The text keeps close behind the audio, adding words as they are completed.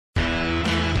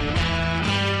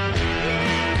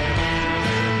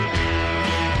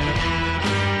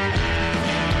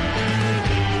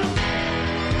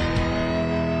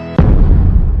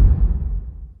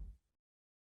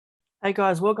Hey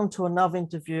guys, welcome to another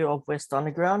interview of West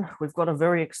Underground. We've got a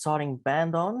very exciting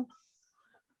band on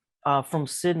from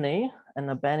Sydney, and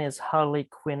the band is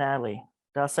Harlequin Alley.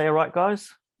 Did I say it right,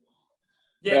 guys?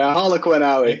 Yeah, Harlequin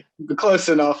Alley. Close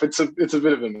enough. It's a bit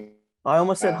of a I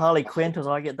almost said uh, Harley Quinn because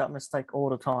I get that mistake all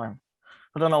the time.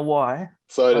 I don't know why.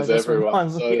 so So it does just everyone.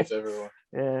 reminds So me. does everyone.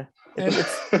 Yeah,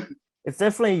 it's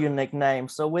definitely a unique name.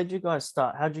 So where did you guys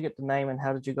start? How did you get the name, and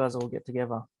how did you guys all get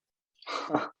together?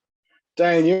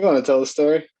 Dane, you want to tell the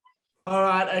story? All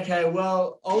right. Okay.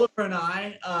 Well, Oliver and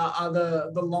I are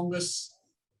the longest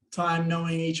time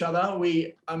knowing each other.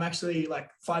 I'm actually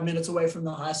like 5 minutes away from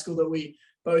the high school that we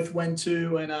both went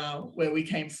to, and where we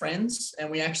came friends. And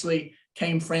we actually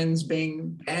came friends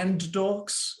being band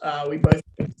dorks. We both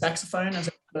played saxophone as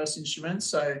our first instrument,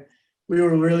 so we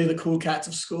were really the cool cats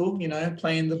of school.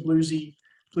 Playing the bluesy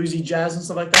jazz and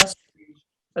stuff like that. So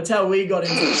that's how we got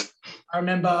into it. I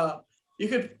remember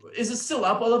is it still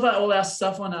up, Oliver? All our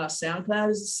stuff on our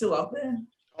SoundCloud, is it still up there?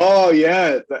 Oh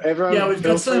yeah, everyone. Yeah, we've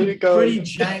feel got free some to go. pretty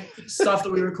jank stuff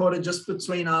that we recorded just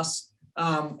between us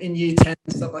in year 10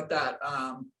 and stuff like that.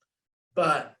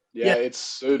 But Yeah, it's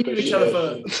super. we knew each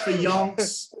other for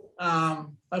yonks. I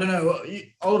don't know,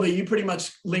 Oliver, you pretty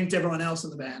much linked everyone else in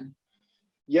the band.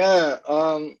 Yeah.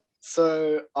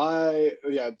 So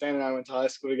Dan and I went to high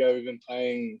school together. We've been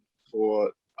playing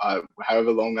for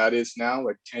however long that is now,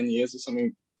 like 10 years or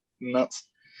something nuts.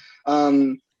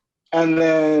 And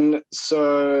then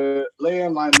so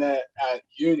Liam I met at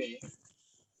uni.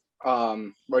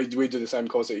 We do the same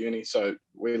course at uni, so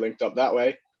we linked up that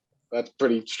way. That's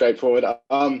pretty straightforward.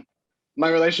 My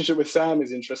relationship with Sam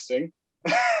is interesting,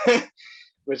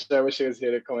 which I wish he was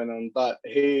here to comment on. But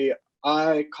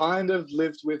I kind of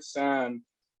lived with Sam,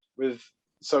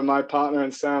 so my partner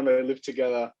and Sam, they lived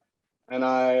together, and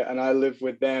I lived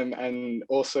with them, and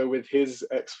also with his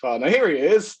ex-partner. Here he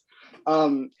is.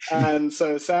 And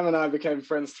so Sam and I became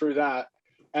friends through that,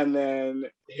 and then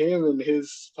him and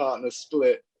his partner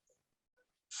split.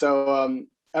 So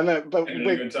but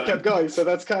we kept going. So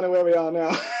that's kind of where we are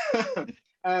now.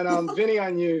 And Vinny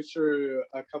I knew through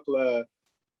a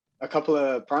couple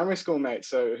of primary school mates,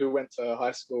 so who went to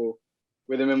high school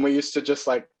with him, and we used to just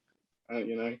like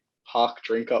park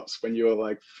drink ups when you were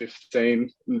like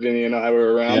 15 and Vinny and I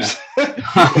were around.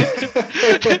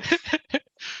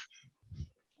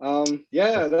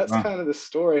 Yeah. That's kind of the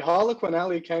story. Harlequin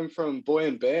Alley came from Boy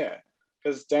and Bear,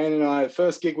 because Dan and I,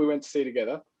 first gig we went to see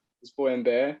together was Boy and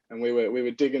Bear, and we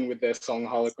were digging with their song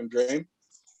Harlequin Dream,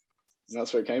 and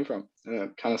that's where it came from, and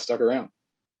it kind of stuck around.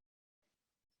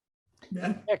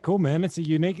 Yeah, cool, man. It's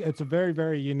a very,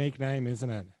 very unique name, isn't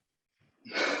it?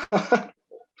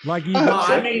 Like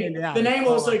the name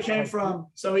also came from,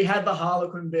 so we had the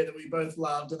Harlequin bit that we both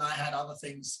loved, and I had other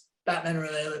things Batman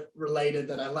related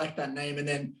that I liked that name, and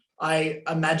then I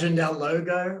imagined our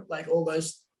logo like all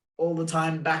the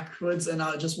time backwards, and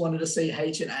I just wanted to see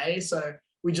H and A, so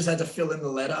we just had to fill in the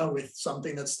letter with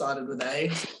something that started with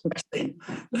A. So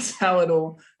that's how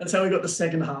we got the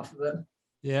second half of it.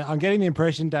 Yeah, I'm getting the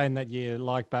impression, Dane, that you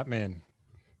like Batman.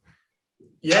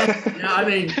 Yeah, I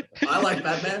mean, I like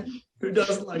Batman. Who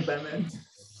doesn't like Batman?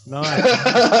 Nice.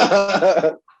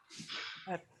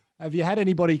 Have you had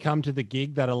anybody come to the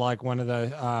gig that are like one of the,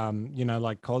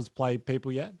 like cosplay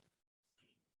people yet?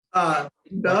 No, I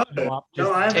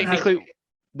haven't. Technically,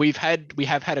 we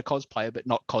have had a cosplayer, but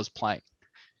not cosplaying.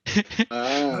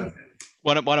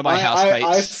 One of my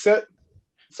housemates.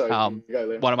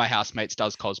 One of my housemates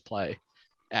does cosplay,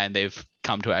 and they've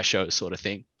come to our show, sort of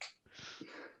thing.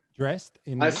 Dressed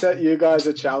in. I set you guys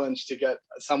a challenge to get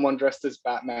someone dressed as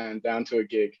Batman down to a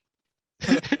gig.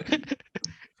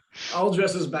 I'll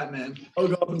dress as Batman. I'll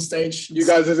go up on stage. You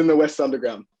guys is in the West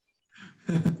Underground.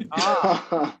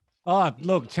 Oh,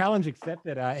 look, challenge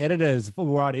accepted. Our editors fall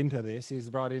right into this. He's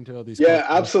right into all this. Yeah,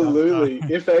 absolutely.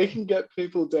 If they can get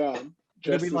people down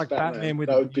dressed as like Batman with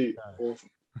that would be awesome.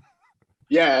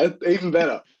 Yeah, even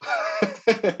better.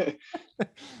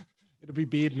 It'll be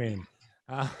Beard Man.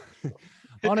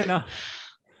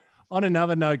 On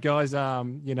another note, guys, how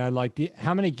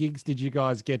many gigs did you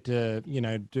guys get to,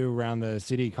 do around the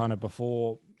city kind of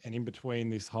before and in between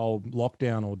this whole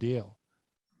lockdown ordeal?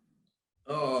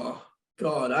 Oh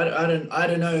God, I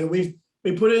don't know. We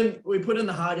put in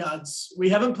the hard yards. We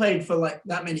haven't played for like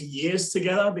that many years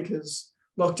together because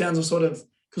lockdowns are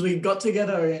because we got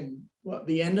together in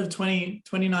the end of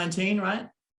 2019, right?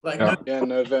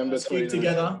 November.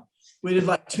 Together. We did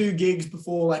like 2 gigs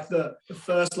before like the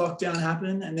first lockdown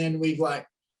happened, and then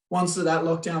once that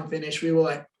lockdown finished, we were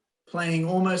like playing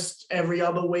almost every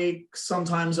other week.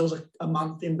 Sometimes there was a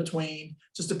month in between.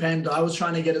 Just depended. I was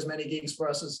trying to get as many gigs for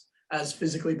us as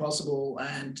physically possible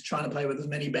and trying to play with as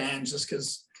many bands just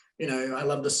because, you know, I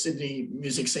love the Sydney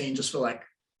music scene just for like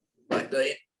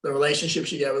the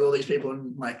relationships you get with all these people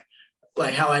and like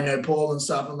how I know Paul and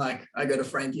stuff. And like, I go to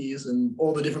Frankie's and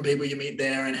all the different people you meet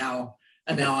there and now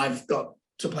I've got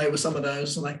to play with some of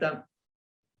those and like that.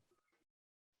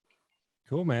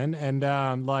 Cool, man.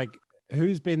 And like,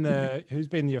 who's been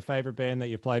your favorite band that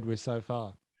you've played with so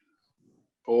far?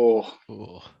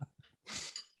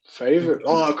 Favorite?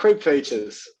 Creep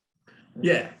Features.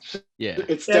 Yeah.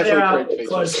 It's definitely Creep Features.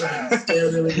 Close friends.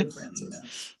 They're really good friends. Yeah.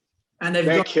 And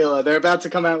they're killer. They're about to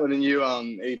come out with a new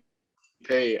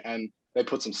EP, and they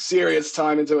put some serious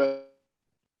time into it,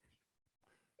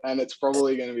 and it's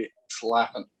probably going to be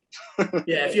slapping.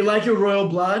 Yeah, if you like your royal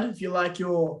blood, if you like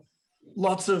your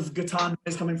lots of guitar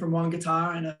noise coming from one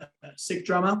guitar and a sick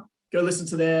drummer, go listen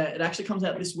to it actually comes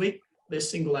out this week, their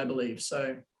single, I believe.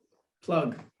 So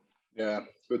plug. Yeah,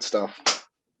 good stuff.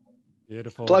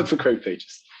 Beautiful. Plug for Creep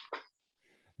Features.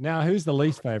 Now, who's the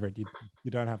least favorite? You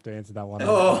don't have to answer that one.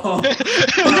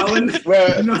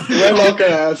 We're not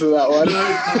going to answer that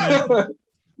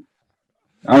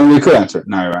one. We could answer it.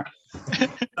 No, right.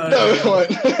 No, we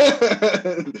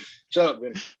won't. Shut up,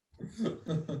 Vinny.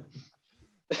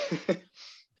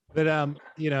 But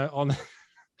you know, on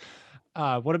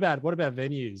what about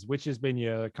venues? Which has been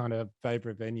your kind of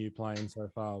favorite venue playing so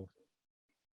far?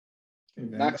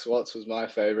 Max Watts was my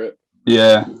favorite.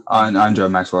 Yeah, I enjoy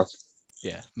Max Watts.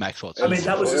 Yeah, Max Watts. I mean,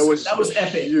 that was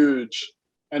epic, huge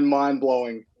and mind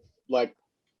blowing, like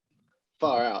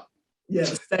far out. Yeah,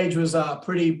 the stage was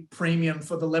pretty premium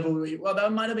for the level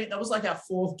that was like our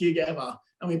 4th gig ever,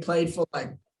 and we played for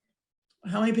like,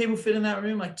 how many people fit in that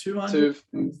room? Like 200.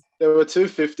 There were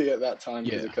 250 at that time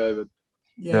because of COVID.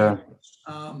 Yeah.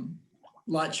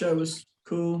 Light show was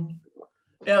cool.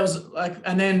 Yeah, it was like,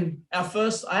 and then I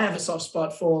have a soft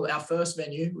spot for our first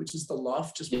venue, which is the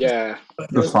Loft. Just yeah,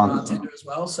 that's fun. Bartender as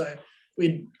well. So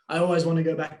I always want to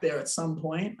go back there at some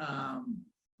point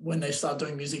when they start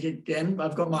doing music again.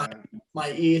 I've got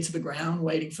my ear to the ground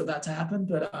waiting for that to happen.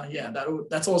 But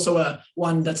that's also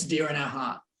one that's dear in our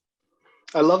heart.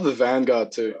 I love the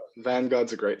Vanguard too.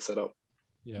 Vanguard's a great setup.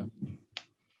 Yeah.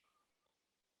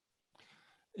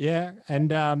 Yeah,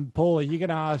 and Paul, are you going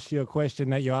to ask your question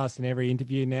that you ask in every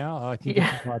interview now? I think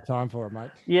it's the right time for it, mate.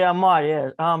 Yeah, I might.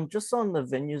 Yeah. Just on the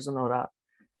venues and all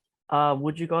that.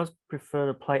 Would you guys prefer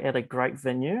to play at a great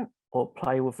venue or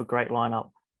play with a great lineup?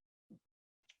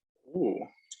 Ooh.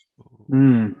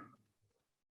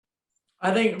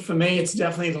 I think for me, it's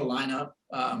definitely the lineup,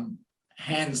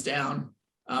 hands down.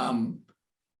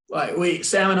 Like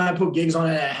Sam and I put gigs on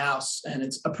at our house, and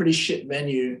it's a pretty shit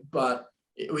venue, but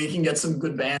we can get some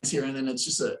good bands here, and then it's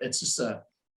just a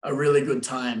really good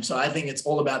time. So I think it's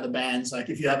all about the bands. Like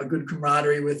if you have a good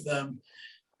camaraderie with them,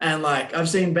 and like I've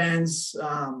seen bands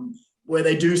where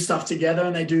they do stuff together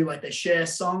and they share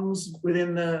songs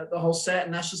within the whole set,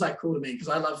 and that's just like cool to me because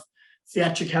I love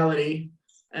theatricality,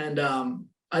 and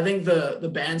I think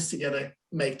the bands together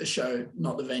make the show,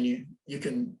 not the venue.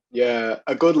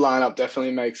 A good lineup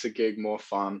definitely makes a gig more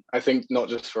fun. I think not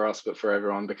just for us, but for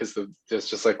everyone, because there's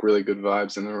just like really good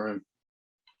vibes in the room.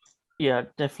 Yeah,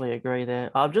 definitely agree there.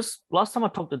 Just last time I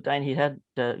talked to Dane, he had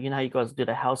how you guys did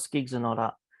a house gigs and all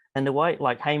that, and the way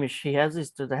like Hamish, they have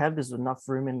this enough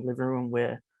room in the living room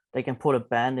where they can put a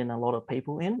band in, a lot of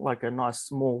people in, like a nice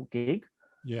small gig.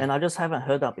 Yeah. And I just haven't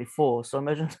heard that before. So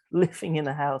imagine living in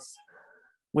a house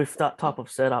with that type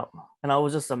of setup, and I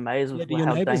was just amazed with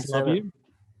how Dane set it.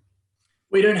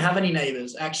 We don't have any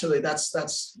neighbors, actually.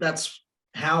 That's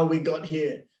how we got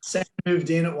here. Sam moved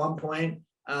in at one point,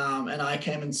 and I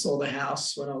came and saw the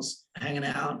house when I was hanging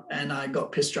out, and I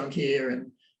got pissed drunk here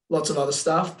and lots of other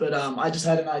stuff. But I just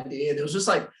had an idea. There was just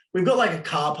like, we've got like a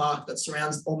car park that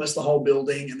surrounds almost the whole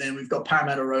building, and then we've got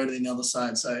Parramatta Road on the other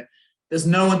side. So there's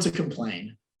no one to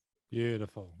complain.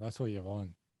 Beautiful. That's what you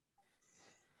want.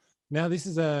 Now, this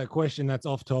is a question that's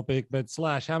off topic, but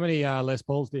Slash, how many Les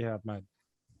Pauls do you have, mate?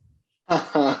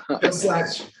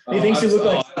 Slash. He thinks you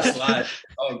look like Slash.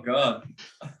 Oh God.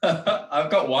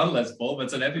 I've got one Les Paul, but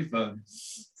it's an Epiphone.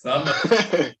 So I'm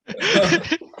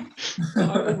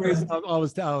The reason I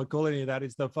was calling you that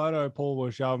is the photo Paul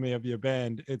was showing me of your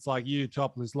band. It's like you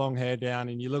topless, long hair down,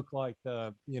 and you look like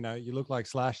you look like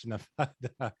Slash in a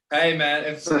photo. Hey man,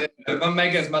 if I'm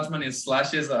making as much money as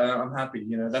Slash is, I'm happy.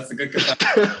 That's a good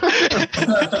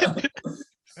comparison.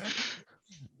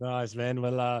 Nice, man.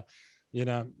 Well,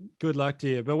 good luck to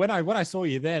you. But when I saw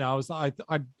you then, I was like,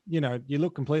 you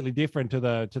look completely different to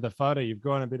the photo. You've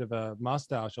grown a bit of a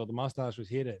mustache, or the mustache was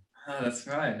hidden. Oh, that's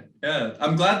right. Yeah,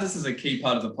 I'm glad this is a key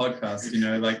part of the podcast.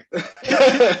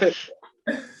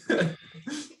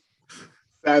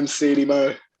 I'm CD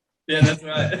Mo. Yeah, that's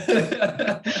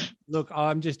right. Look,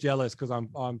 I'm just jealous because I'm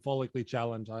follically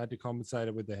challenged. I had to compensate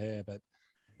it with the hair, but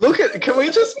Look at, can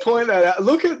we just point that out?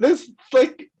 Look at this,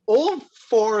 like all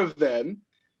 4 of them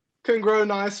can grow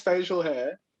nice facial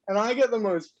hair, and I get the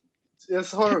most.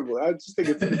 It's horrible. I just think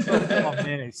it's oh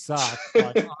man, it sucks.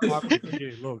 Like, I'm with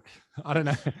you. Look, I don't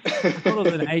know. I thought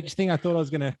it was an age thing. I thought I was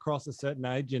going to cross a certain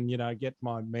age and get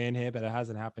my man hair, but it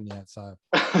hasn't happened yet. So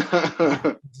this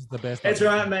is the best. It's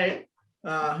right, mate.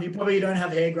 You probably don't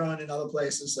have hair growing in other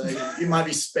places, so you might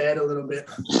be spared a little bit.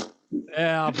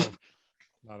 Yeah, but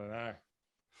I don't know.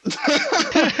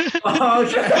 Oh,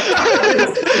 okay.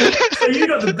 So you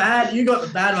got the bad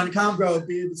one. You can't grow a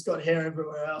beard that's got hair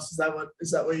everywhere else. Is that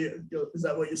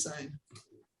what you're saying?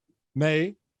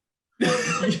 Me?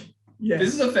 Yeah.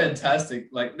 This is a fantastic,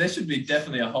 like, there should be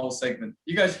definitely a whole segment.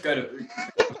 You guys should go to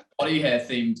body hair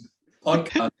themed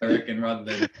podcast, I reckon, rather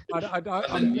than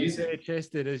I'm bare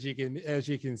chested, as you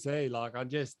can see. Like, I'm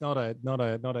just not a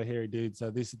hairy dude. So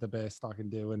this is the best I can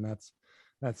do, and that's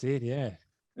it. Yeah.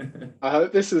 I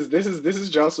hope this is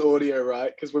just audio,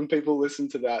 right? Because when people listen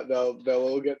to that, they'll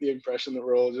all get the impression that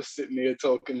we're all just sitting here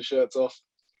talking shirts off.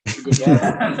 It's a good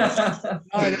vibe.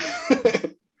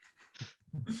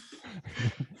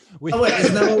 Wait,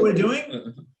 isn't that what we're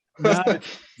doing? No,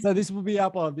 so this will be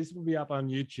up on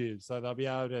YouTube, so they'll be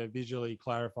able to visually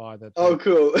clarify that. Oh,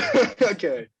 cool.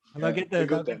 Okay. And they'll get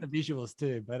the visuals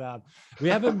too. But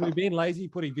we've been lazy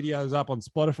putting videos up on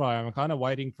Spotify. I'm kind of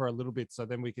waiting for a little bit so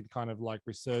then we could kind of like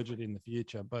resurge it in the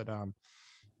future. But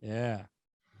yeah.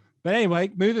 But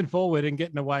anyway, moving forward and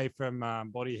getting away from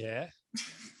body hair.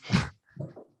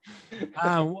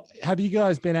 Have you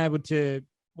guys been able to?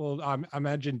 Well, I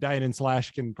imagine Dane and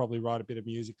Slash can probably write a bit of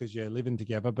music because you're living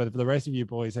together. But for the rest of you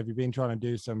boys, have you been trying to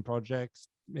do some projects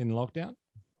in lockdown?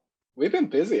 We've been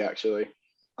busy actually.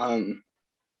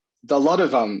 A lot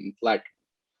of like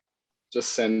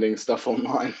just sending stuff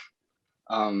online,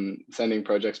 sending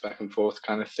projects back and forth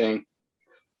kind of thing.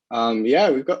 Yeah,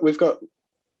 we've got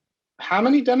how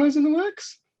many demos in the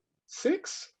works?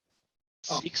 6?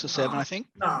 6 or 7, I think.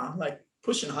 Nah, like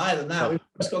pushing higher than that. We've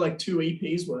just got like 2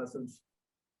 EPs worth of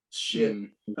shit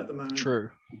at the moment. True.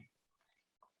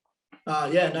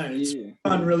 Yeah, no, it's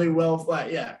done really well.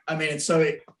 Like, yeah, I mean, it's so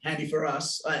handy for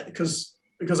us because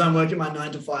I'm working my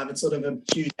 9 to 5. It's sort of a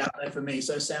huge outlet for me.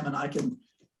 So Sam and I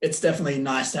it's definitely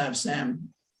nice to have Sam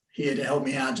here to help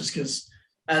me out, just because,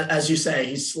 as you say,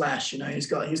 he's Slash. He's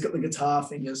got the guitar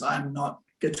fingers. I'm not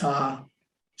guitar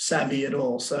savvy at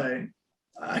all, so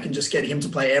I can just get him to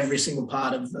play every single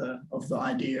part of the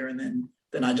idea, and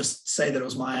then I just say that it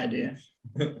was my idea.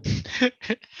 Well,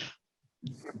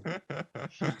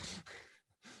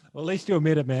 at least you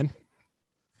admit it, man.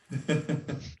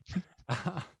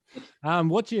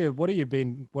 What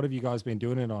have you guys been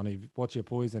doing it on? What's your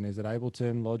poison? Is it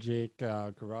Ableton, Logic,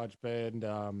 GarageBand?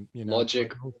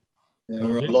 Logic. Yeah,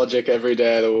 Logic every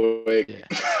day of the week. Yeah.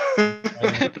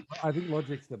 I think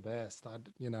Logic's the best. I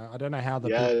don't know how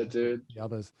the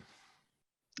others.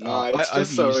 No, it's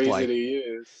just so easy to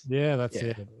use. Yeah, that's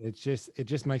it. It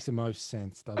just makes the most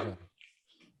sense, doesn't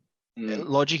it?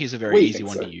 Logic is a very easy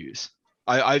one to use.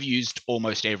 I've used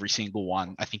almost every single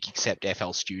one, I think, except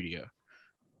FL Studio.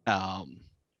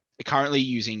 Currently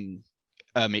using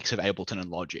a mix of Ableton and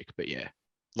Logic, but yeah,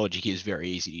 Logic is very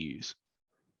easy to use.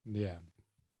 Yeah.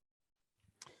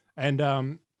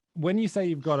 And when you say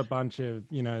you've got a bunch of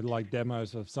like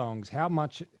demos of songs, how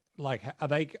much like are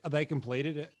they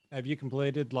completed? Have you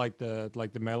completed like the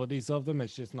melodies of them?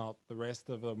 It's just not the rest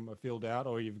of them are filled out,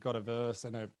 or you've got a verse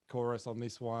and a chorus on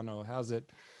this one, or how's it?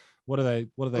 What do they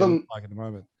look like at the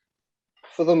moment?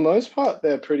 For the most part,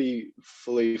 they're pretty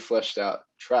fully fleshed out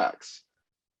tracks,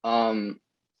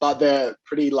 but they're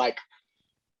pretty like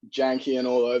janky and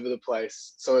all over the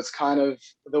place. So it's kind of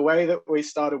the way that we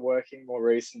started working more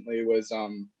recently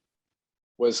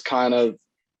was kind of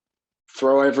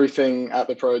throw everything at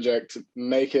the project,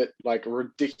 make it like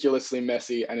ridiculously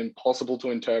messy and impossible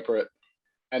to interpret,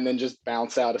 and then just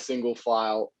bounce out a single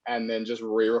file and then just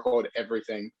re-record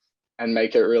everything and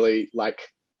make it really like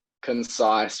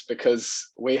concise,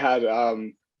 because we had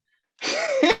I'll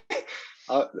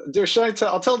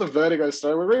tell the Vertigo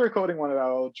story. We're re-recording one of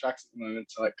our old tracks at the moment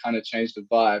to like kind of change the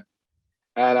vibe,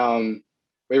 and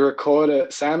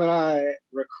Sam and I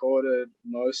recorded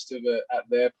most of it at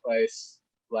their place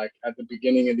like at the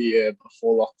beginning of the year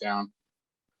before lockdown,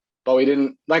 but we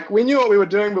didn't we knew what we were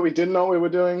doing, but we didn't know what we were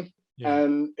doing.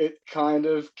 And it kind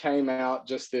of came out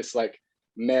just this like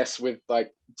mess with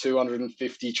like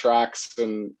 250 tracks,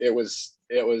 and it was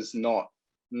not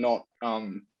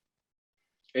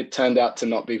it turned out to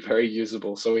not be very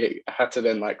usable, so we had to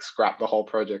then like scrap the whole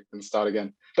project and start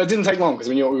again. But it didn't take long because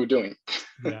we knew what we were doing.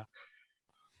 Yeah.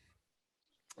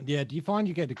 Yeah. Do you find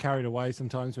you get carried away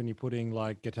sometimes when you're putting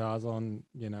like guitars on,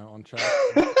 on track?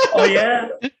 Oh yeah.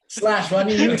 Slash, why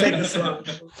don't you take this one?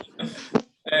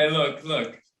 Hey,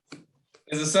 look.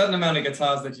 There's a certain amount of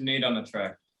guitars that you need on a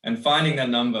track, and finding that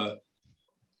number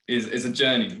is a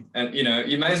journey. And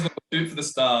you may as well shoot for the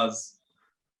stars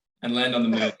and land on the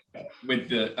moon with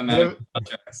the amount of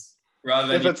tracks. Rather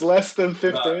than if it's less than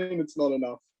 15, it's not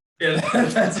enough. Yeah,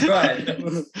 that's right.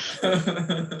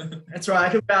 That's right. I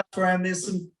can vouch for him.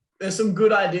 There's some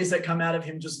good ideas that come out of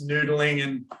him just noodling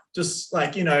and just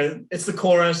like, it's the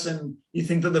chorus and you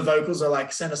think that the vocals are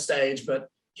like center stage, but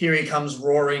here he comes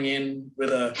roaring in with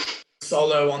a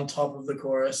solo on top of the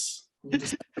chorus. You're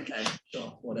just like, okay,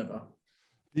 sure, whatever.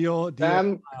 Do your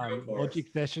Logic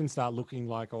sessions start looking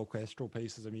like orchestral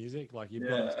pieces of music? Like you've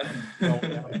got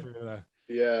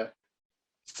Yeah.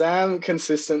 Sam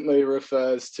consistently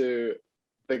refers to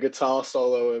the guitar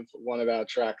solo of one of our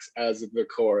tracks as the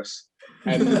chorus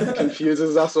and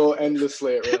confuses us all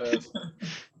endlessly at rehearsal.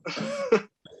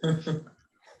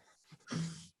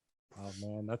 Oh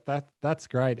man, that's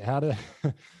great. How do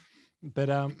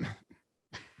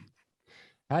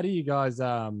you guys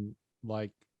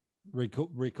like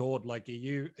record? Like are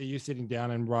you sitting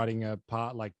down and writing a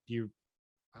part? Like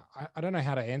I don't know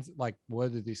how to answer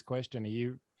word this question. Are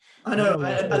you I know.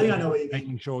 I think I know what you mean.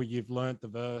 Making sure you've learnt the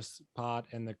verse part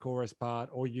and the chorus part,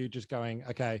 or you just going,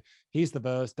 okay, here's the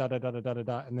verse, da da da da da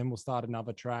da, and then we'll start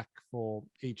another track for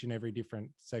each and every different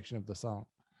section of the song.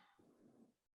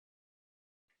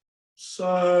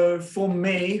 So for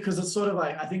me, because it's sort of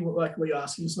like I think like what you're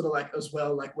asking, sort of like as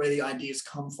well, like where the ideas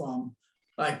come from.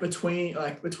 Like between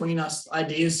us,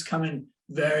 ideas come in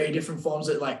very different forms.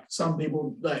 That like some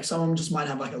people, like some of them just might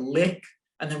have like a lick.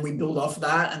 And then we build off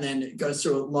that, and then it goes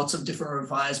through lots of different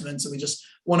revisements, and we just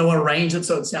want to arrange it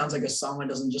so it sounds like a song. It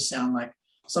doesn't just sound like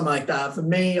something like that. For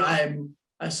me, I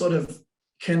sort of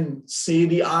can see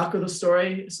the arc of the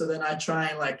story, so then I try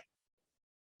and like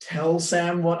tell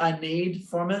Sam what I need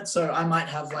from it. So I might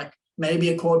have like maybe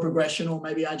a chord progression, or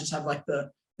maybe I just have like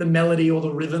the melody or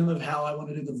the rhythm of how I want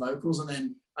to do the vocals, and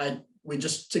then we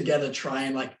just together try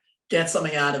and like get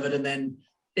something out of it, and then.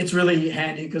 It's really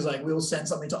handy because like we'll send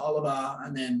something to Oliver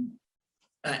and then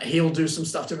he'll do some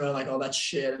stuff to go like, oh, that's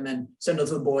shit, and then send it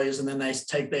to the boys, and then they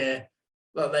take they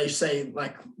say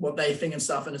like what they think and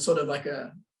stuff, and it's sort of like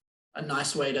a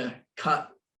nice way to cut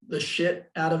the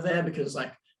shit out of there because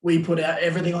like we put out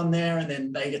everything on there and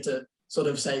then they get to sort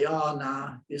of say, oh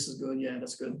nah, this is good, yeah,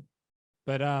 that's good.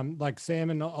 But like Sam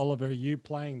and Oliver, are you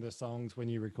playing the songs when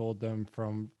you record them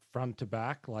from front to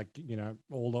back, like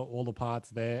all the parts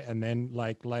there, and then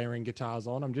like layering guitars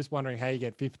on? I'm just wondering how you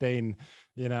get 15,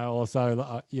 or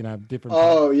so, different.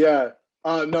 Oh parts. Yeah,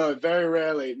 no, very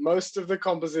rarely. Most of the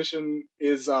composition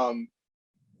is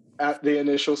at the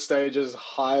initial stages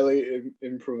highly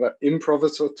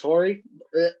improvisatory.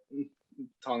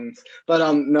 Tongues,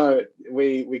 but no,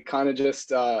 we kind of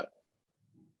just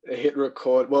hit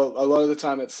record. Well, a lot of the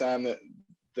time it's Sam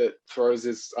that throws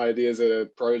his ideas at a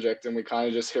project, and we kind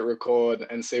of just hit record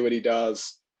and see what he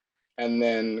does, and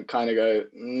then kind of go,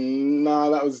 no,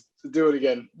 that was, do it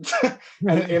again.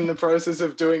 And in the process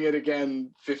of doing it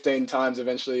again 15 times,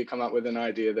 eventually you come up with an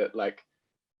idea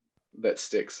that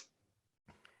sticks.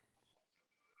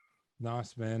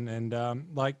 Nice, man. And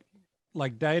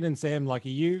like Dade and Sam, like are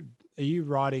you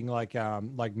writing like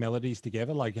melodies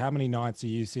together? Like how many nights are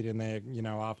you sitting there,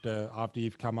 after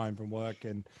you've come home from work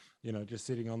and just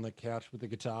sitting on the couch with the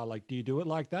guitar? Like, do you do it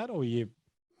like that, or you?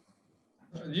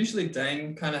 Usually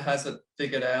Dane kind of has it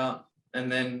figured out,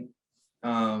 and then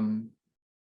I'll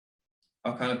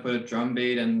kind of put a drum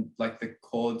beat and like the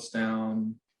chords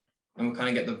down, and we'll kind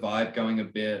of get the vibe going a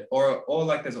bit, or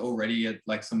like there's already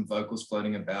like some vocals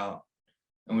floating about,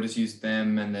 and we'll just use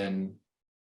them, and then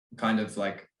kind of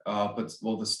like put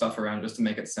all the stuff around just to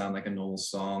make it sound like a normal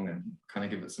song and kind of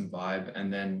give it some vibe,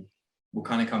 and then we'll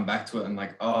kind of come back to it and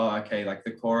like, oh, okay, like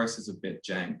the chorus is a bit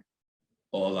jank,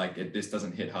 or like this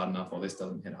doesn't hit hard enough, or this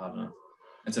doesn't hit hard enough.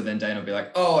 And so then Dane will be like,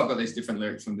 oh, I've got these different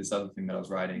lyrics from this other thing that I was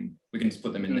writing. We can just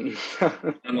put them in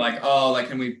there. I'm like, oh, like,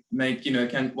 can we make,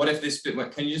 what if this bit,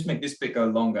 can you just make this bit go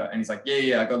longer? And he's like,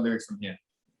 yeah, I got lyrics from here.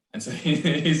 And so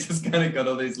he's just kind of got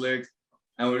all these lyrics,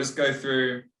 and we'll just go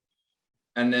through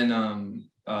and then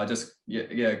just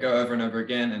go over and over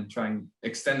again and try and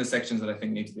extend the sections that I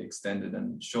think need to be extended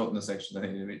and shorten the sections I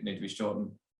think need to be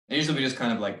shortened. And usually we just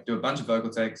kind of like do a bunch of vocal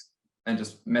takes and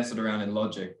just mess it around in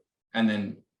Logic, and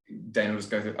then Dane will just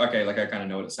go through, okay, like I kind of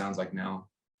know what it sounds like now,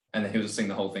 and then he'll just sing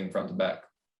the whole thing front to back,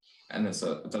 and then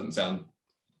so it doesn't sound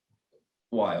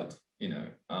wild,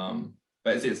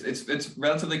 but it's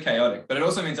relatively chaotic. But it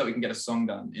also means that we can get a song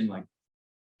done in like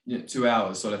 2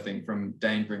 hours, sort of thing, from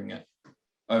Dane bringing it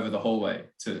over the hallway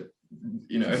to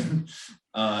to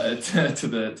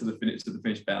the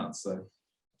finished balance. So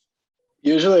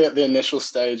usually at the initial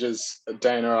stages,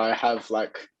 Dana or I have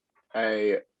like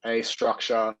a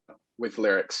structure with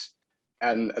lyrics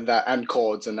and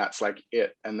chords, and that's like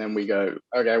it. And then we go,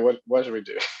 okay, what should we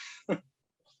do?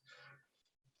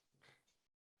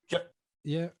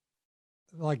 Yeah,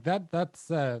 like that's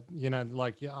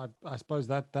like, yeah, I suppose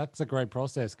that's a great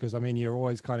process, because I mean you're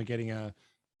always kind of getting a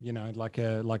like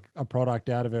a product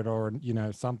out of it, or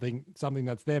something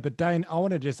that's there. But Dane, I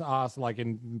want to just ask, like,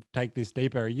 and take this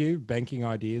deeper, are you banking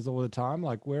ideas all the time?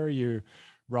 Like, where are you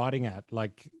writing at?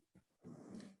 Like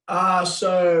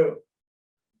so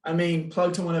I mean,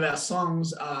 plug to one of our songs,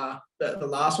 the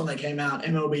last one that came out,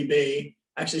 MLBB,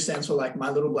 actually stands for like My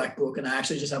Little Black Book. And I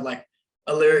actually just have like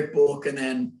a lyric book. And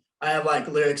then I have like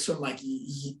lyrics from like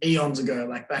eons ago,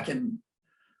 like back in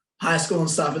high school and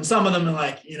stuff. And some of them are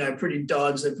like, pretty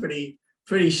dodge. They're pretty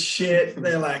shit.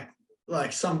 They're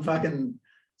like some fucking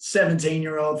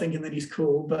 17-year-old thinking that he's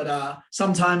cool. But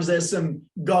sometimes there's some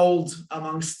gold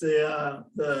amongst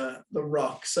the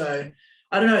rock. So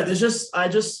I don't know.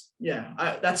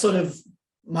 That's sort of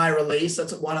my release.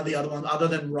 That's one of the other ones, other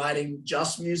than writing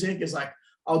just music, is like,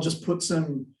 I'll just put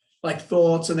some like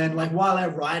thoughts. And then like while I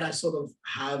write, I sort of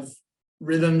have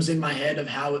rhythms in my head of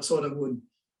how it sort of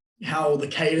how the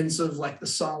cadence of like the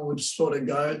song would sort of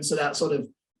go. And so that sort of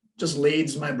just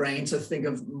leads my brain to think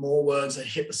of more words that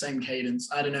hit the same cadence.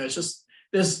 I don't know. It's just,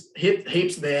 there's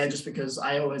heaps there, just because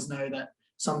I always know that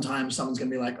sometimes someone's going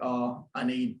to be like, oh, I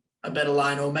need a better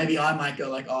line, or maybe I might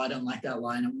go like, oh, I don't like that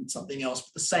line, I want something else,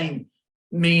 but the same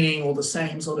meaning or the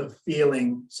same sort of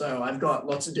feeling. So I've got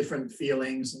lots of different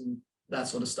feelings and that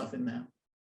sort of stuff in there.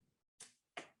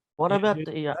 What about dude,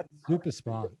 the? that's super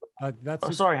smart.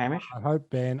 That's Sorry, Hamish. I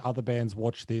hope other bands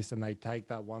watch this and they take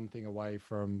that one thing away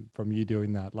from you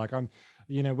doing that. Like, I'm,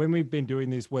 when we've been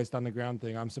doing this West Underground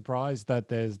thing, I'm surprised that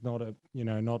there's not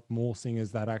not more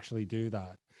singers that actually do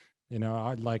that.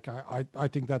 I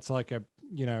think that's like a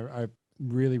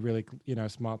really, really,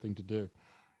 smart thing to do.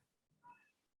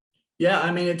 Yeah,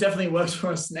 I mean, it definitely works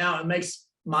for us now. It makes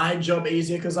my job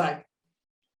easier, because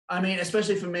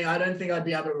especially for me, I don't think I'd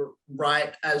be able to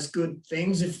write as good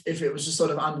things if it was just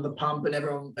sort of under the pump and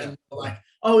everyone and like,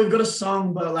 oh, we've got a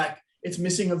song, but like it's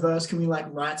missing a verse. Can we like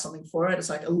write something for it? It's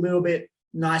like a little bit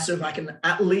nicer if I can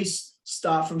at least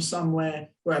start from somewhere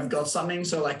where I've got something.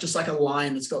 So like just like a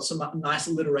line that's got some nice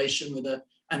alliteration with it,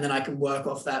 and then I can work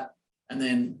off that and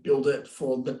then build it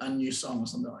for a new song or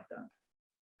something like that.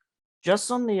 Just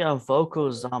on the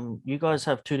vocals, you guys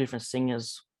have two different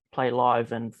singers play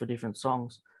live and for different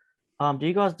songs. Do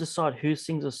you guys decide who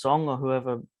sings a song, or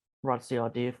whoever writes the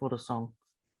idea for the song?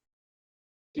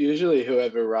 Usually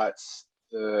whoever writes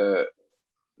the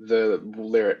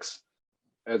lyrics.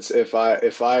 It's if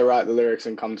I write the lyrics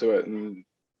and come to it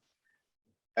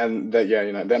and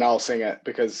that, then I'll sing it,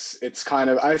 because it's kind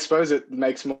of, I suppose it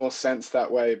makes more sense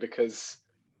that way, because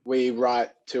we write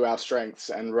to our strengths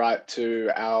and write to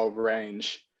our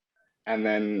range. And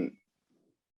then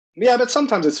but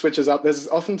sometimes it switches up. There's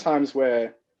often times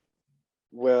where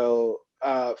for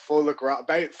Legrand,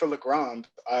 I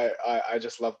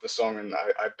just love the song, and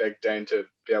I begged Dane to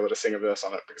be able to sing a verse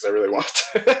on it because I really want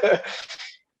to.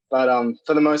 But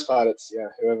for the most part, it's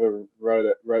whoever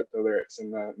wrote the lyrics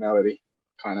and the melody,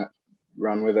 kind of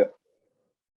run with it.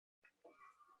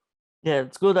 Yeah,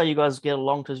 it's good that you guys get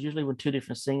along, because usually with two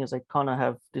different singers, they kind of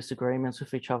have disagreements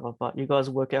with each other, but you guys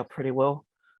work out pretty well.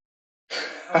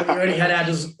 We already had our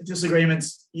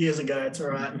disagreements years ago. It's all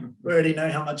right. We already know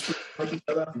how much we like each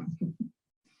other.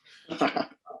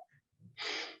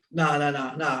 No. I don't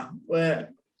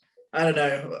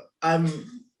know.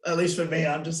 At least for me,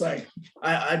 I'm just like,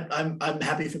 I'm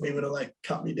happy for people to like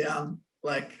cut me down.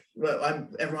 Like,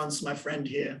 everyone's my friend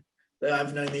here.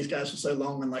 I've known these guys for so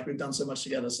long, and like we've done so much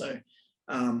together. So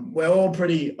we're all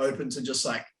pretty open to just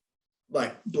like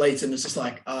blatant. It's just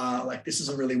like this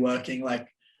isn't really working. Like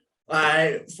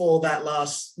for that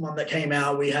last one that came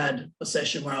out, we had a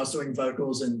session where I was doing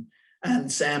vocals, and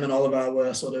Sam and Oliver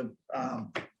were sort of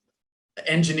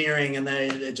engineering, and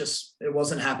it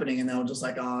wasn't happening, and they were just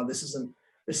like, this isn't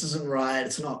right.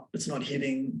 It's not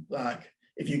hitting. Like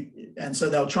and so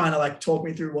they were trying to like talk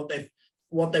me through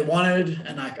what they wanted,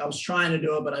 and like I was trying to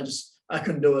do it, but I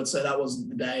couldn't do it. So that wasn't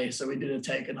the day. So we did a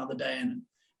take another day, and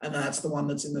that's the one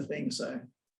that's in the thing. So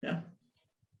yeah.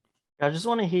 I just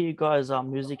want to hear you guys'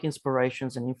 music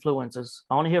inspirations and influences.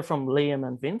 I want to hear from Liam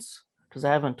and Vince, because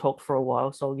I haven't talked for a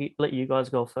while. So I'll let you guys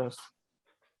go first.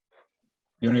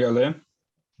 You want to go, Liam?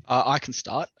 I can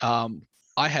start.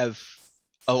 I have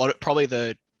probably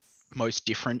the most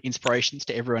different inspirations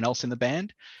to everyone else in the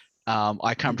band.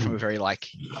 I come from a very like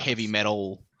heavy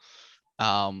metal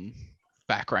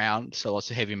background, so lots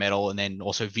of heavy metal, and then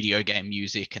also video game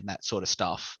music and that sort of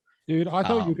stuff. Dude, I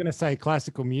thought you were going to say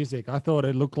classical music. I thought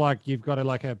it looked like you've got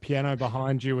a piano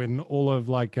behind you and all of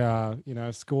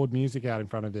scored music out in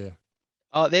front of you.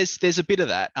 There's a bit of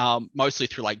that, mostly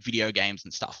through like video games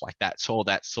and stuff like that. So all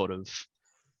that sort of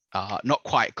not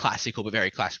quite classical, but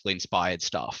very classically inspired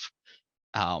stuff.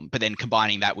 But then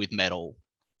combining that with metal,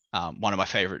 one of my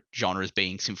favorite genres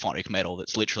being symphonic metal,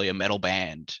 that's literally a metal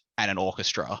band and an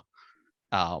orchestra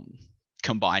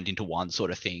combined into one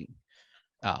sort of thing.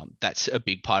 That's a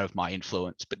big part of my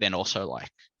influence, but then also like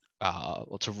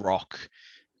lots of rock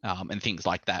and things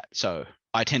like that. So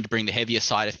I tend to bring the heavier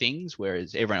side of things,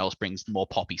 whereas everyone else brings the more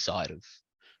poppy side of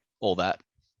all that.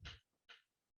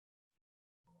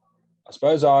 I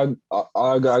suppose I got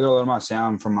a lot of my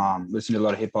sound from listening to a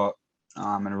lot of hip hop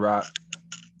and rap.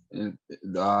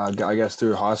 I guess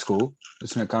through high school,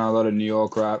 listening to kind of a lot of New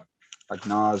York rap, like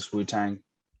Nas, Wu-Tang,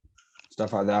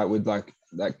 stuff like that, with like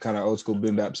that kind of old school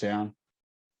boom bap sound.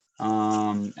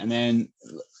 And then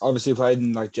obviously played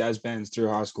in like jazz bands through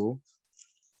high school.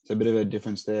 It's a bit of a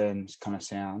difference there in kind of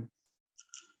sound.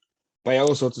 But yeah,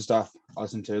 all sorts of stuff I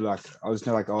listen to. Like I listen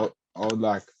to like old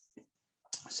like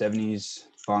 70s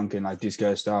funk and like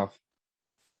disco stuff.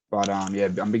 But yeah,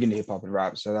 I'm big into hip hop and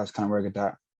rap, so that's kind of where I get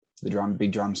that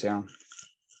big drum sound.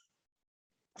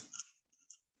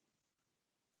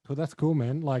 Well, that's cool,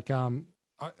 man. Like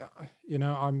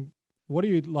what do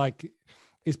you like?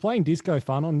 Is playing disco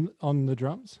fun on the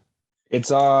drums? It's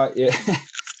yeah,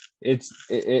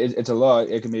 it's a lot.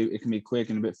 It can be quick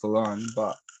and a bit full on,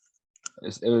 but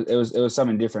it was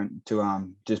something different to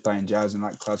just playing jazz and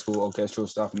like classical orchestral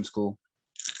stuff in school.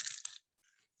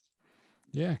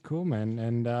 Yeah, cool, man.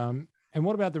 And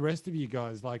what about the rest of you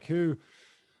guys? Like who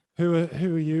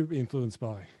are you influenced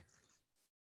by?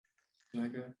 Can I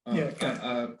go?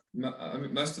 Yeah.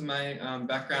 Most of my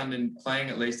background in playing,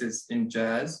 at least, is in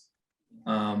jazz.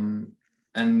 And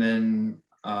then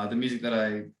the music that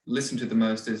I listen to the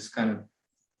most is kind of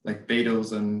like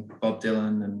Beatles and Bob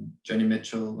Dylan and Joni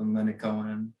Mitchell and Leonard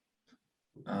Cohen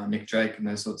and Nick Drake and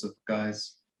those sorts of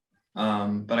guys.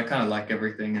 But I kind of like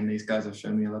everything, and these guys have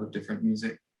shown me a lot of different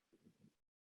music.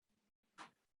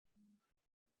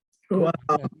 Well,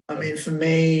 I mean, for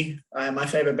me, my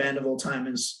favorite band of all time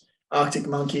is Arctic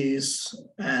Monkeys,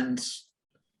 and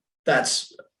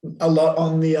that's a lot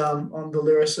on the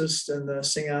lyricist and the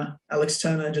singer Alex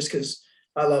Turner, just because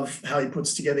I love how he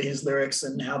puts together his lyrics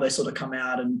and how they sort of come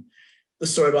out and the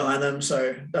story behind them.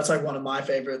 So that's like one of my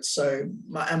favorites. So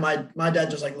my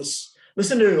dad just like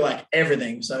listen to like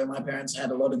everything. So my parents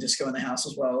had a lot of disco in the house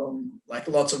as well, and like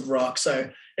lots of rock. So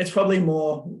it's probably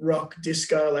more rock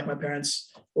disco. Like my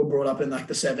parents were brought up in like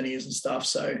the 70s and stuff,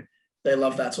 so they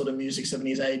love that sort of music,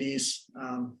 70s,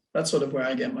 80s. That's sort of where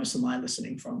I get most of my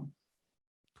listening from.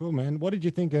 Cool, man. What did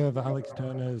you think of Alex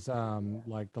Turner's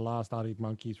like the last Arctic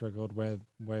Monkeys record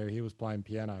where he was playing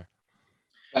piano?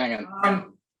 Banging.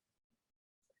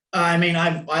 I mean,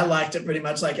 I liked it pretty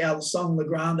much. Like our song "Le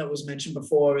Grand" that was mentioned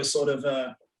before is sort of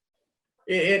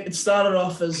it started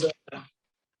off as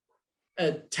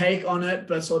a take on it,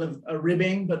 but sort of a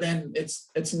ribbing. But then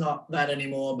it's not that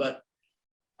anymore. But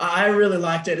I really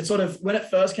liked it. It sort of, when it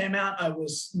first came out, I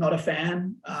was not a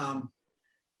fan,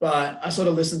 but I sort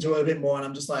of listened to it a bit more, and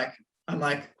I'm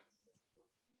like,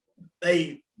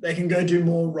 they can go do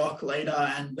more rock later,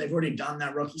 and they've already done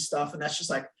that rocky stuff, and that's just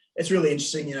like, it's really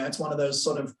interesting. You know, it's one of those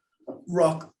sort of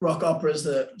rock operas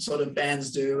that sort of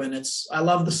bands do, and I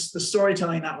love the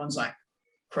storytelling. That one's like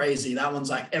crazy. That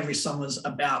one's like every song was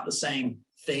about the same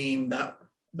theme, but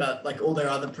like all their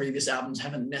other previous albums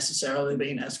haven't necessarily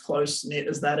been as close knit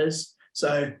as that is.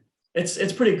 So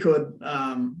it's pretty good.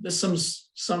 There's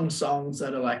some songs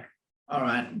that are like, all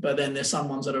right, but then there's some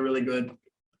ones that are really good.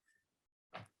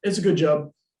 It's a good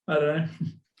job. I don't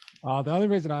know. The only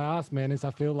reason I asked, man, is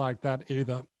I feel like that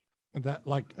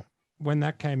like when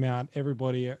that came out,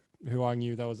 everybody who I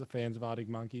knew that was fans of Arctic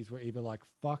Monkeys were either like,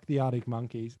 fuck the Arctic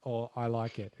Monkeys, or I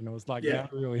like it. And it was like,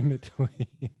 not really in between.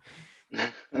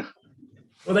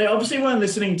 Well, they obviously weren't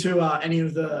listening to any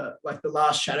of the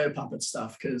last Shadow Puppet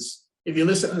stuff, because if you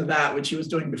listen to that, which he was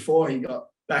doing before he got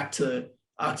back to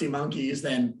Arctic Monkeys,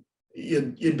 then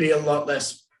you'd be a lot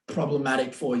less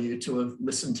problematic for you to have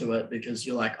listened to it, because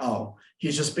you're like, oh,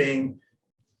 he's just taking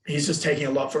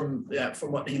a lot from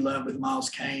what he learned with Miles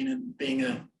Kane and being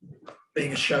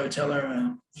a show teller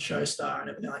and a show star and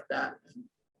everything like that.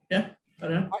 And I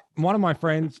don't know. One of my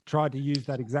friends tried to use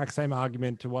that exact same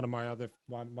argument to one of my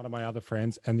other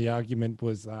friends, and the argument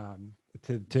was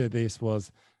to this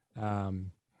was,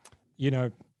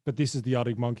 but this is the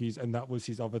Arctic Monkeys, and that was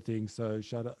his other thing. So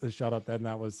shut up. Then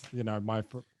that was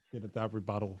that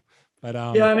rebuttal. But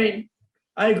Yeah, I mean,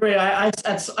 I agree. I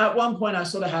at one point I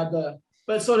sort of had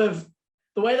but sort of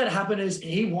the way that happened is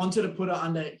he wanted to put it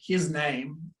under his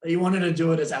name. He wanted to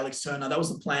do it as Alex Turner. That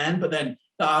was the plan. But then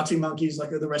the Arctic Monkeys,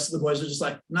 like the rest of the boys, were just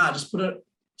like, nah, just put it.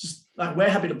 Just like we're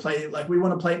happy to play. Like we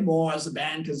want to play it more as a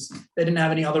band because they didn't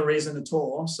have any other reason to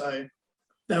tour. So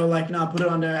they were like, nah, put it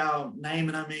under our name.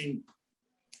 And I mean,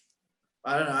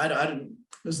 I don't know. I don't.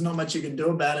 There's not much you can do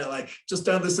about it. Like, just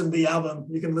don't listen to the album.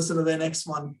 You can listen to their next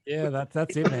one. Yeah,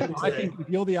 that's it, man. I think if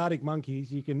you're the Arctic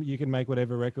Monkeys, you can make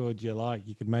whatever record you like.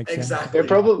 You can make exactly.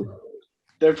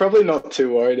 They're probably not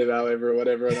too worried about what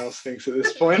everyone else thinks at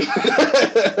this point.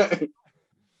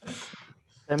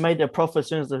 They made their profit as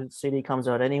soon as the CD comes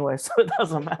out anyway, so it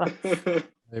doesn't matter.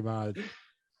 They might.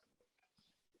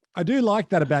 I do like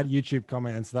that about YouTube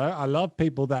comments, though. I love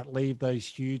people that leave those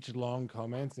huge, long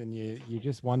comments, and you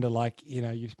just wonder, like,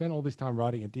 you spent all this time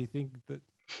writing it. Do you think that?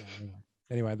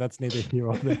 Anyway, that's neither here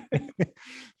nor there.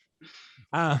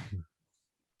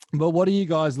 But what are you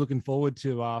guys looking forward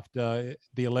to after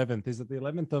the 11th? Is it the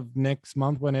 11th of next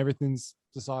month when everything's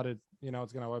decided?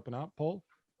 It's going to open up, Paul?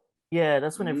 Yeah,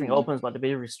 that's when everything opens, but there'll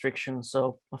be restrictions.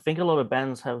 So I think a lot of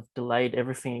bands have delayed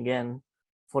everything again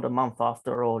for the month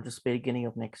after, or just beginning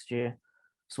of next year.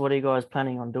 So what are you guys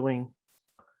planning on doing?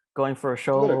 Going for a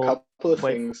show? Got a couple of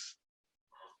things.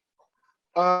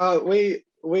 We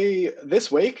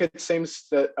this week it seems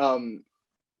that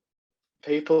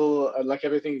people like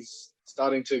everything's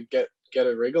starting to get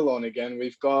a wriggle on again.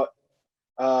 We got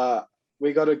a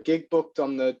gig booked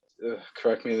on the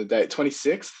correct me the date,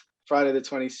 26th, Friday the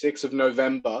 26th of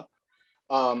November.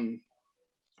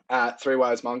 At Three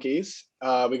Wise Monkeys.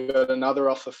 We got another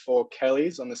offer for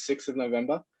Kelly's on the 6th of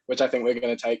November, which I think we're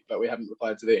going to take, but we haven't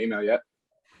replied to their email yet.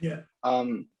 Yeah.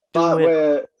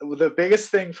 But the biggest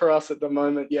thing for us at the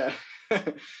moment, the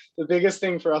biggest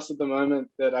thing for us at the moment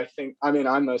that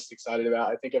I'm most excited about,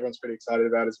 I think everyone's pretty excited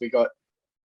about, is we got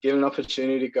given an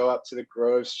opportunity to go up to the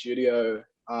Grove studio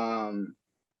on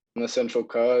the Central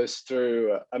Coast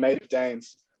through a mate of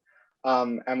Dane's.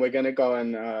 And we're going to go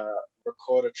and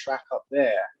record a track up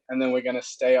there, and then we're going to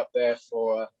stay up there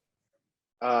for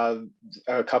a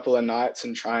couple of nights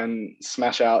and try and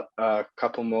smash out a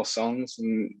couple more songs.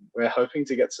 And we're hoping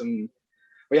to get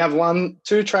we have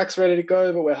 2 tracks ready to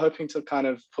go, but we're hoping to kind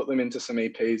of put them into some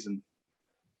EPs and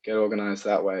get organized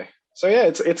that way. So yeah,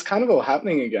 it's kind of all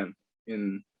happening again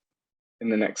in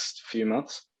the next few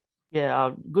months.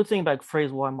 Yeah, good thing about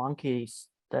Freeze Why Monkeys,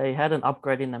 they had an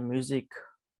upgrade in the music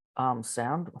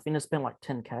sound. I think they spent like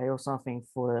 10K or something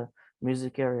for the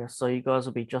music area, so you guys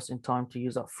will be just in time to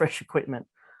use up fresh equipment.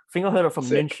 I think I heard it from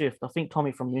Moonshift. I think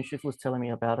Tommy from Moonshift was telling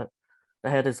me about it. They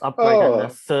had this upgrade on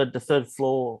the third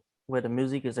floor where the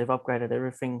music is. They've upgraded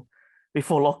everything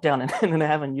before lockdown, and they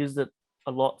haven't used it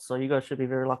a lot, so you guys should be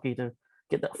very lucky to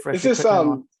get that fresh equipment. Is this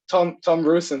Tom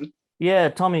Rusin? Yeah,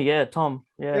 Tommy. Yeah, Tom.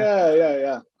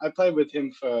 Yeah. I played with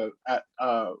him for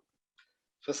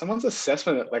someone's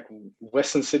assessment at like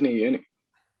Western Sydney Uni.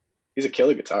 He's a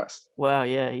killer guitarist. Wow,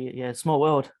 yeah, small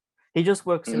world. He just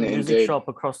works in the music shop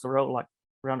across the road, like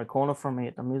around the corner from me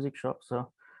at the music shop.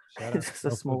 So it's just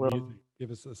a small world. Music.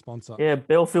 Give us a sponsor. Yeah,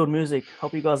 Belfield Music.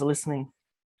 Hope you guys are listening.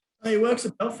 Oh, he works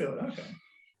at Belfield. Okay.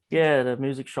 Yeah, the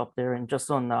music shop there, and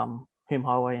just on Hume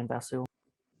Highway in Bass Hill.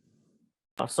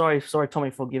 Oh, sorry,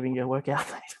 Tommy, for giving you a workout.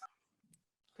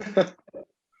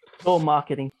 All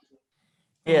marketing.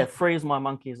 Yeah, Freeze My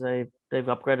Monkeys. They've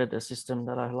upgraded the system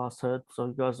that I last heard. So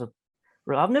you guys are.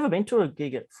 I've never been to a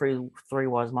gig at Three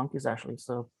Wise Monkeys actually.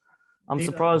 So I'm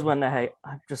surprised when they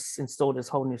just installed this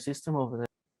whole new system over there.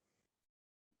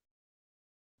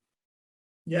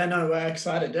 Yeah, no, we're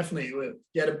excited. Definitely, we'll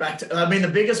get it back to. I mean, the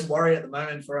biggest worry at the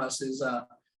moment for us is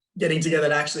getting together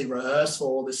to actually rehearse for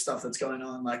all this stuff that's going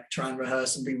on. Like try and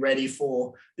rehearse and be ready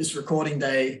for this recording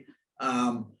day.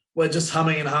 We're just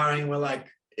humming and hawing. We're like,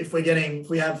 if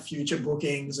we have future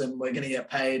bookings and we're going to get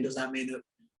paid, does that mean that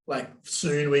like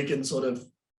soon we can sort of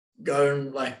go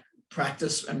and like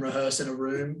practice and rehearse in a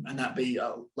room and that be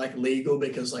like legal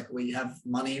because like we have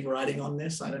money riding on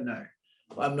this? I don't know.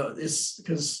 I'm not this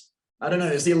because I don't know.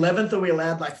 Is the 11th, are we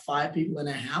allowed like 5 people in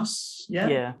our house?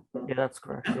 Yeah, that's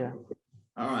correct. Yeah.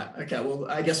 All right. Okay. Well,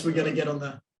 I guess we're going to get on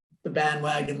the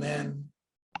bandwagon then.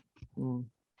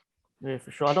 Yeah,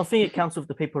 for sure. I don't think it counts if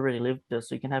the people already live there,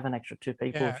 so you can have an extra 2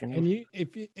 people if you need.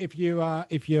 And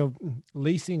if you're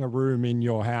leasing a room in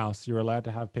your house, you're allowed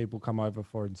to have people come over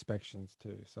for inspections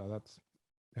too. So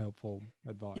helpful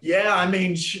advice. Yeah, I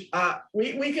mean,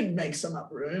 we could make some up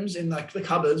rooms in like the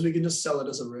cupboards. We could just sell it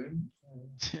as a room.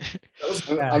 That was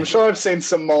I'm sure I've seen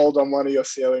some mold on one of your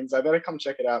ceilings. I better come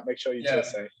check it out. Make sure you two Yeah. are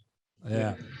safe.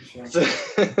 Yeah. Sure.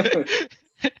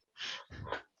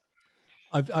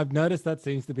 I've noticed that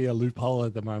seems to be a loophole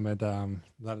at the moment.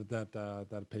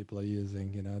 That people are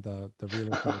using. You know, the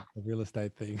real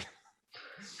estate thing.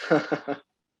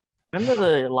 Remember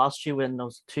the last year when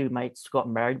those two mates got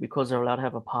married because they're allowed to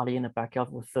have a party in the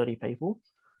backyard with 30 people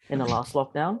in the last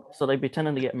lockdown? So they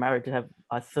pretended to get married to have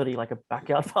a 30, like a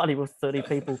backyard party with 30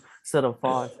 people instead of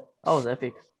 5. That was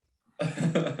epic.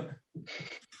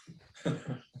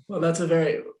 Well, that's a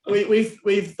very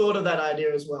we've thought of that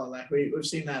idea as well. Like we've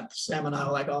seen that. Sam and I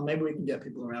were like, oh, maybe we can get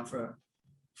people around for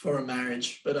a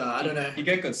marriage, but I don't know. You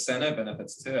get good center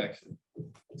benefits too. Actually,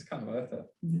 it's kind of worth it.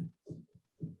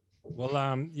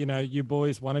 Well, you know, you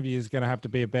boys, one of you is going to have to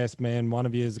be a best man. One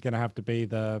of you is going to have to be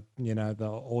the, you know, the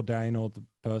ordain or the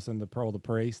person, the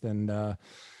priest, and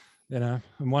you know,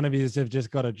 and one of you have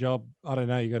just got a job. I don't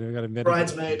know. You got to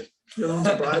Bridesmaid. The other one's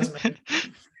a bridesmaid.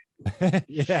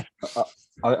 Yeah.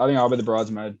 I think I'll be the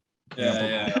bridesmaid.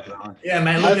 Yeah. Yeah,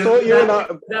 man. I Look thought at you and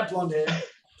that blonde hair.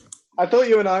 I thought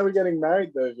you and I were getting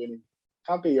married though, Vinny.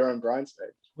 Can't be your own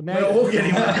bridesmaid. Well, We're now, all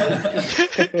getting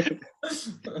married.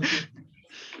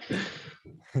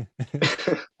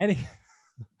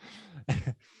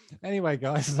 anyway,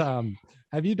 guys,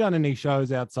 have you done any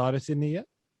shows outside of Sydney yet?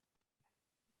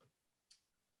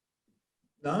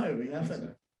 No, we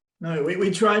haven't. No,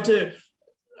 we tried to.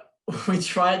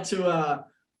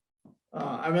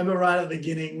 I remember right at the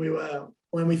beginning,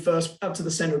 when we first up to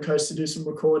the Central Coast to do some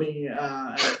recording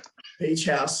at Beach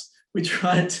House. We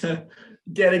tried to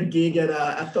get a gig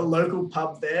at the local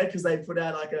pub there because they put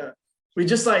out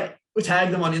we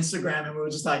tagged them on Instagram and we were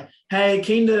just like, hey,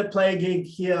 keen to play a gig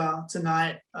here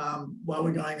tonight while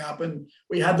we're going up. And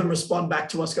we had them respond back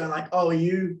to us going like, oh, are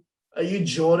you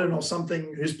Jordan or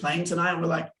something who's playing tonight? And we're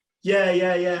like,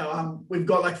 yeah. We've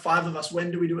got like 5 of us.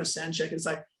 When do we do a sound check? It's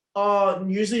like, oh,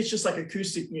 usually it's just like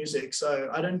acoustic music. So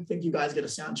I don't think you guys get a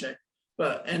sound check.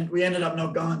 And we ended up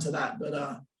not going to that.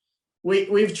 But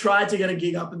we've tried to get a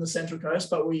gig up in the Central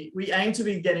Coast, but we aim to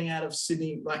be getting out of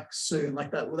Sydney like soon. Like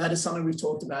that. Well, that is something we've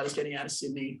talked about, is getting out of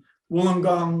Sydney.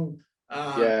 Wollongong.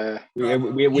 Yeah.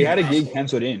 We had a gig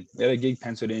penciled in. We had a gig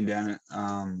penciled in down at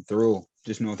Thirroul,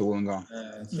 just north of Wollongong.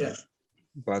 Yeah.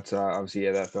 But obviously,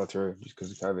 yeah, that fell through just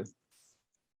because of COVID.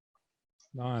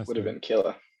 Nice. Would have been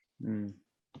killer. Mm.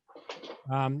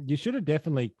 You should have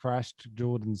definitely crashed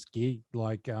Jordan's gig.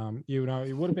 Like, you know,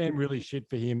 it would have been really shit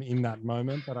for him in that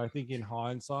moment. But I think in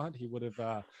hindsight, he would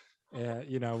have,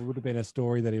 you know, it would have been a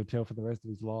story that he'll tell for the rest of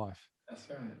his life. That's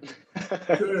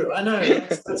right. True. I know.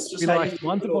 That's just Be how like, you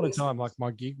once do all upon a this. time, like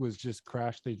my gig was just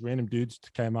crashed. These random dudes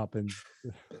came up and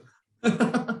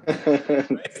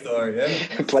Great story,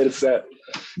 yeah. Played a set.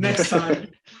 Next time.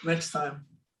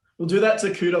 We'll do that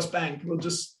to Kudos Bank. We'll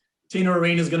just, Tina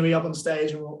Arena is going to be up on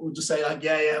stage and we'll just say like,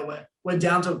 yeah, we're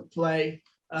down to play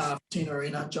Tina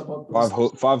Arena, jump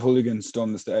on. 5 hooligans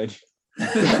storm the stage.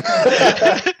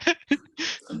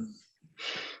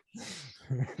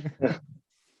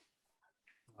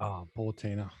 oh, poor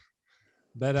Tina.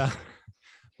 But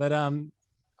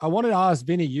I wanted to ask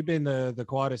Vinny, you've been the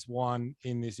quietest one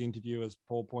in this interview, as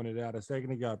Paul pointed out a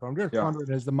second ago. But I'm just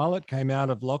wondering, has the mullet came out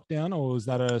of lockdown, or was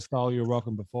that a style you were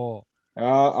rocking before?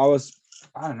 I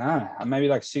don't know, maybe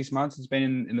like 6 months it's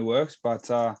been in the works, but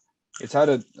it's had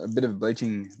a bit of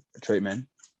bleaching treatment.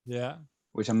 Yeah.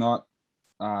 Which I'm not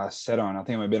set on. I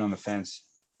think I'm a bit on the fence.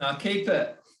 Now keep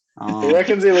it. He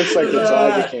reckons he looks like the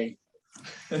Tiger King.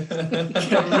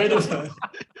 Get rid of her.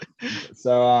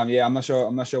 So yeah, I'm not sure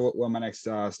what my next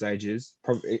stage is.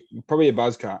 Probably a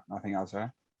buzz cut, I think I'll say.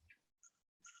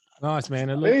 Nice, man.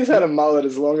 I think he's had a mullet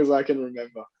as long as I can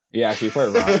remember. Yeah, actually,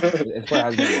 you're probably right. It probably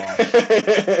has been a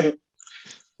while.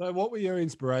 So what were your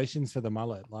inspirations for the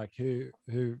mullet? Like who?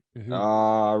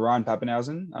 Ryan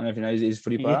Pappenhausen. I don't know if you know, he's a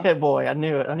footy player. Yeah, boy, I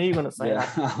knew it. I knew you were gonna say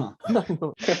that.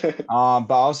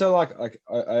 But also like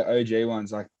OG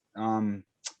ones, like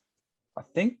I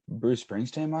think Bruce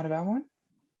Springsteen might have had one.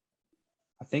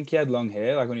 I think he had long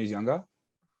hair, like when he was younger.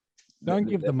 Don't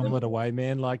give the mullet away,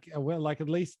 man. Like, well, like at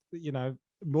least, you know,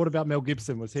 what about Mel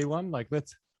Gibson? Was he one? Like,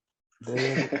 let's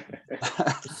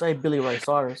say Billy Ray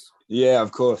Cyrus. Yeah,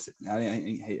 of course. I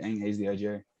think he's the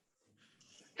OG.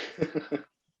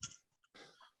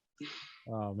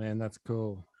 Oh man, that's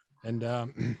cool. And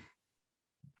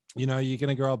you know, you're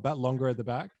gonna grow a bit longer at the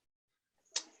back.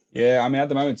 Yeah, I mean, at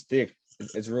the moment it's thick.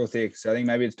 It's real thick. So I think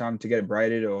maybe it's time to get it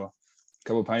braided or a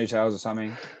couple of ponytails or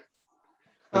something.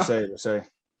 We'll see.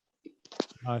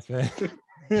 Nice, man.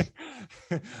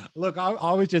 Look,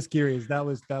 I was just curious. That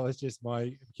was just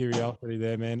my curiosity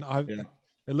there, man.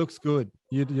 It looks good.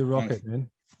 You rock Thanks. it, man.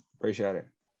 Appreciate it.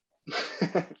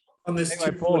 On this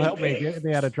Anyway, Paul, help me 240p. get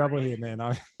me out of trouble here,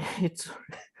 man. It's.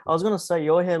 I was gonna say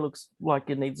your hair looks like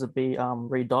it needs to be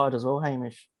re-dyed as well,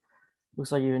 Hamish.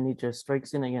 Looks like you need your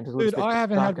streaks in again. It looks a Dude, bit I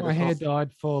haven't dark had at my the hair top.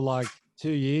 dyed for like 2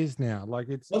 years now. Like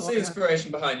What's the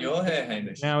inspiration behind your hair,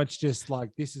 Hamish? now it's just like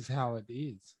this is how it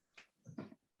is.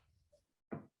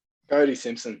 Cody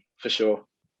Simpson for sure.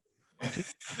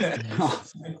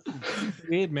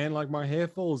 Weird, man. Like my hair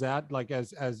falls out, like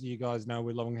as you guys know,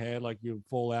 with long hair, like you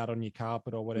fall out on your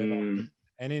carpet or whatever. Mm.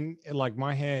 And in like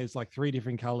my hair is like 3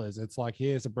 different colors. It's like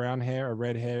here's a brown hair, a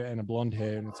red hair, and a blonde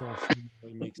hair, and it's all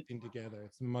seamlessly mixed in together.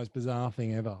 It's the most bizarre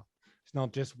thing ever. It's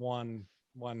not just one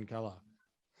color.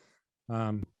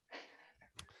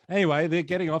 Anyway, they're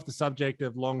getting off the subject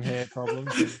of long hair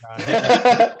problems.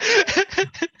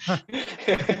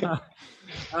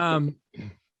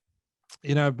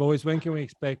 You know, boys, when can we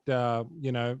expect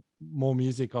you know, more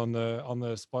music on the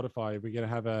Spotify? We're gonna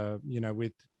have a, you know,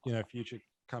 with, you know, future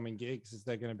coming gigs, is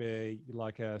there gonna be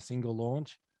like a single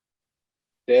launch?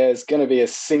 There's going to be a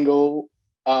single.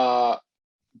 To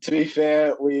be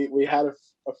fair, we had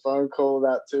a phone call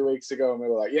about 2 weeks ago, and we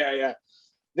were like, yeah,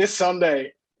 this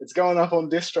Sunday it's going up on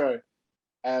distro,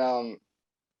 and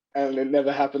it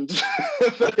never happened.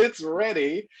 But it's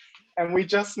ready, and we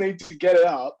just need to get it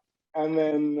up, and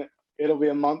then it'll be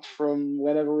a month from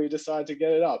whenever we decide to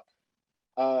get it up.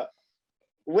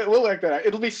 We'll work that out.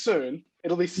 It'll be soon.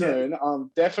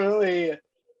 Definitely.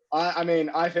 I mean,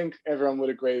 I think everyone would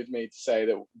agree with me to say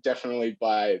that definitely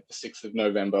by the 6th of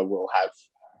November, we'll have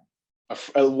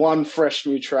one fresh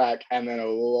new track and then a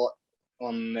lot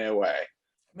on their way.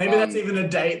 Maybe that's even a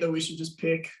date that we should just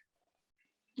pick.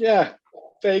 Yeah,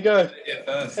 there you go. Yeah,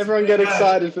 first. Everyone get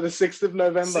excited for the 6th of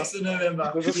November. 6th of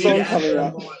November. There's a song Yeah, coming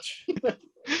out. launch.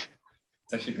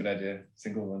 It's actually a good idea.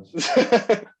 Single launch.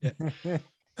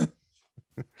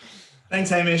 Thanks,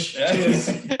 Hamish. Yeah. Cheers.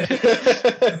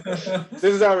 This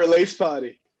is our release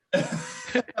party.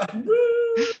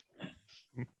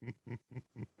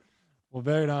 Well,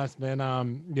 very nice,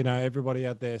 man. You know, everybody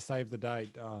out there, save the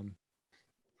date.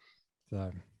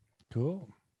 So cool.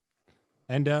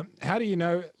 And how do you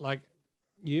know, like,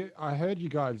 I heard you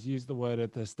guys use the word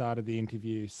at the start of the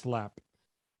interview, slap,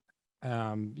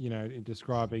 you know, in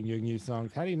describing your new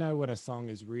songs. How do you know when a song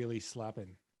is really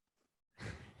slapping?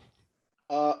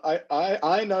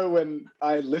 I know when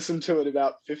I listen to it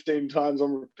about 15 times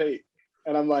on repeat,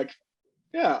 and I'm like,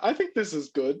 yeah, I think this is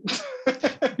good.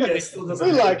 Yeah, it still doesn't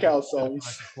We matter. like our Like songs. a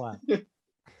slap.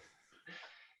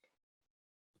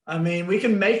 I mean, we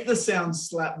can make the sound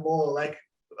slap more. Like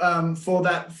for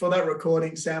that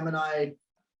recording, Sam and I,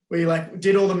 we like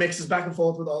did all the mixes back and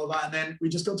forth with Oliver, and then we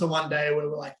just got to one day where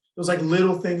we're like, there was like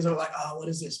little things that were like, oh, what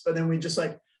is this? But then we just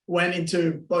like went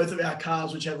into both of our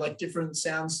cars, which have like different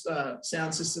sound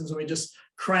systems, and we just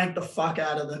cranked the fuck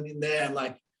out of them in there. And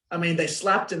like, I mean, they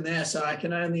slapped in there, so I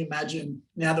can only imagine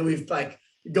now that we've like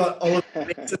got all of the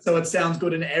mixes, so it sounds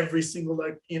good in every single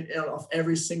off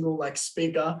every single like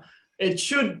speaker. It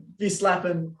should be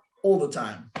slapping all the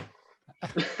time.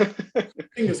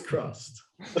 Fingers crossed.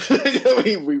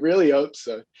 we really hope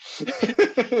so.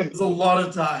 There's a lot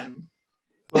of time.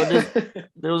 Well,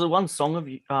 there was a one song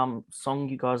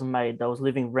you guys made that was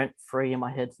living rent free in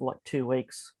my head for like 2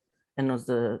 weeks, and it was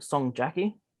the song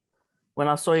Jackie. When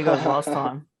I saw you guys last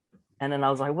time, and then I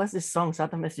was like, "What's this song?" So I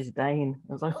had to message Dane.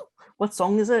 I was like, "What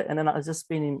song is it?" And then I've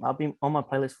been on my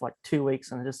playlist for like 2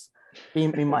 weeks, and I just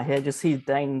been in my head, just hear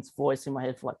Dane's voice in my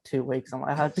head for like 2 weeks. I'm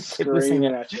like, I had to keep listening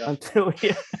Screaming at you. until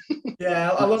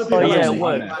Yeah, a lot of Oh, people yeah, have it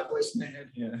worked. my voice in their head.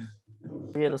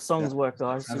 Yeah. the songs work,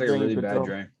 guys. Sounds You're like a doing really good bad job.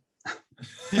 dream.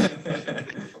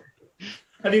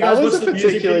 Have you That guys was a watched the music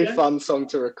particularly video? fun song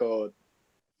to record.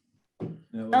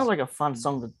 Sounds like a fun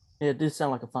song to. Yeah, it did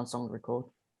sound like a fun song to record.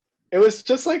 It was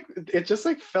just like it just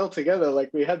like fell together. Like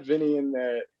we had Vinny in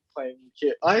there playing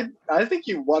kit. I think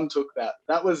you one took that.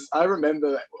 That was I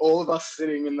remember all of us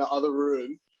sitting in the other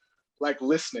room, like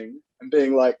listening and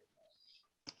being like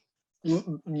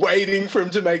waiting for him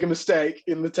to make a mistake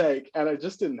in the take, and it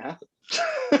just didn't happen.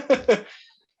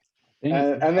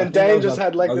 And then Dane just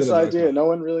had like this idea. No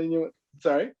one really knew it.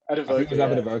 Sorry, at I think it was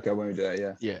up at Evoca. Evoca when we did that,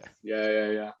 yeah.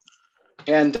 Yeah. Yeah.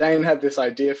 And Dane had this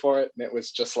idea for it, and it was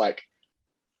just like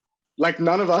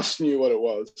none of us knew what it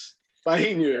was, but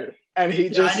he knew, and he Yeah,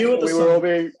 just I knew what the we were all song-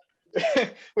 being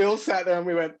we all sat there and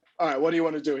we went, all right, what do you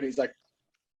want to do? And he's like,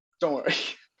 don't worry,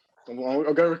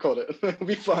 I'll go record it. It'll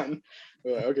be fun.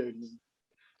 We're like, okay, just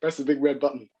press the big red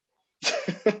button.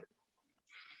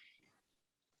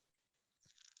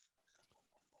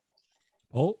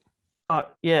 Paul?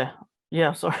 Yeah.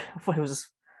 Sorry, I thought it was.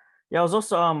 Yeah, I was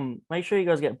also make sure you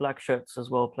guys get black shirts as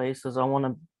well, please, because I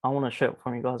want a shirt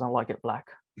from you guys. I like it black.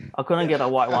 I couldn't get a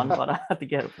white one, but I had to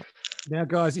get it. Now,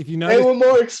 guys, if you They notice, were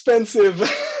more expensive.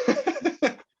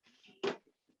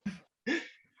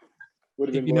 Would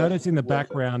have if been you worth- notice in the worth it.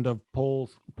 background of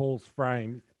Paul's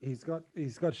frame, he's got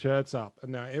shirts up,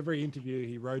 and now every interview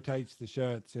he rotates the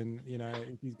shirts, and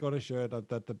if he's got a shirt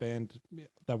that the band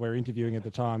that we're interviewing at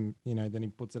the time, then he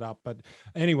puts it up. But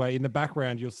anyway, in the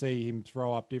background you'll see him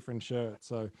throw up different shirts.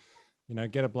 So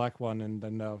get a black one, and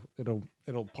then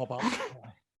it'll pop up.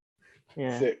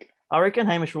 Yeah. Sick. I reckon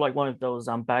Hamish will like one of those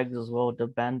bags as well, the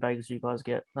band bags you guys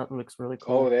get. That looks really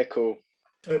cool. Oh, they're cool.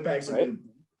 Tote bags are Right. good.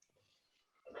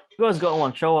 You guys got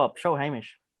one? Show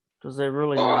Hamish, because they're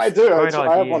really Oh, nice. I do. Great I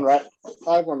have idea. one right.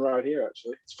 I have one right here.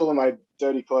 Actually, it's full of my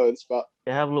dirty clothes. But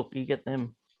Yeah, have a look. You get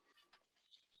them.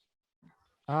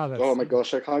 That's oh my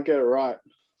gosh, I can't get it right.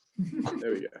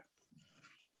 There we go.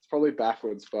 It's probably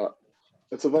backwards, but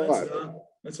it's a vibe.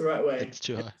 That's the right way. It's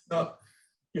too high. Not,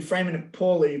 you're framing it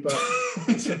poorly, but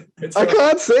it's I right.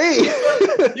 can't see.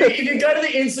 If you go to the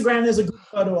Instagram, there's a good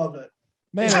photo of it.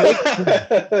 man.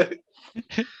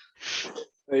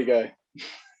 There you go.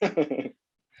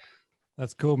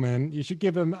 That's cool, man. You should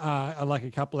give them like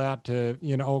a couple out to,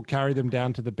 or carry them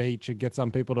down to the beach and get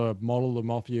some people to model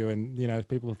them off you. And,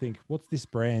 people will think, what's this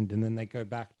brand? And then they go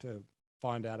back to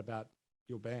find out about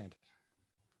your band.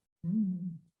 You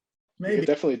Maybe. could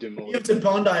definitely do more. Even to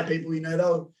Bondi people,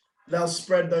 they'll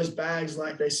spread those bags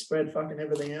like they spread fucking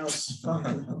everything else.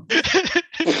 Fucking hell.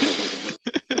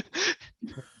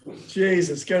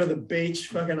 Jesus, go to the beach,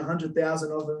 fucking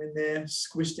 100,000 of them in there,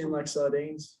 squished in like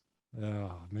sardines.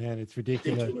 Oh man, it's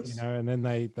ridiculous, Ridiculous. And then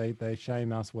they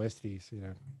shame us Westies,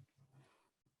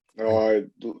 Oh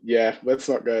yeah, let's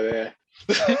not go there.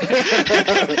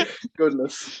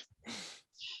 Goodness.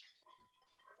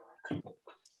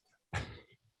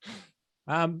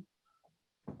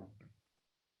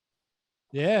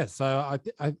 Yeah, so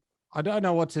I don't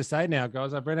know what to say now,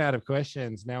 guys. I've run out of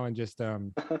questions now, and just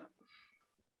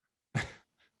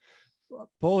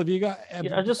Paul, have you got?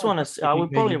 Yeah, I just want to. I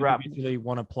would probably wrap. Really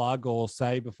want to plug or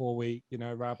say before we,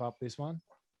 wrap up this one.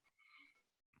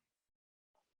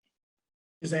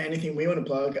 Is there anything we want to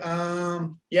plug?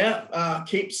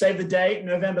 Save the date,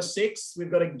 November 6th. We've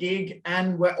got a gig,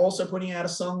 and we're also putting out a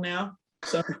song now.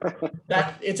 So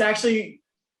that it's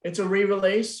a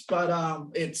re-release, but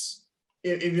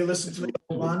if you listen to the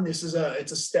old one, it's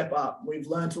a step up. We've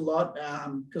learned a lot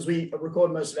because we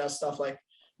record most of our stuff like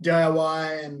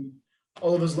DIY, and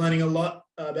Oliver's learning a lot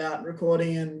about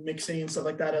recording and mixing and stuff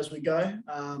like that as we go.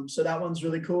 So that one's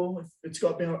really cool. It's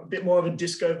got a bit more of a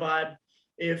disco vibe.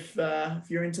 If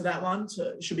you're into that one, so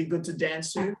it should be good to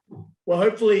dance to. We're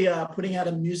hopefully putting out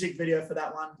a music video for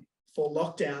that one for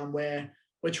lockdown, where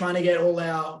we're trying to get all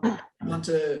our want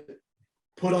to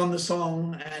put on the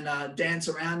song and dance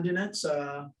around in it.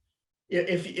 So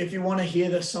if you want to hear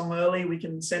the song early, we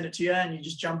can send it to you, and you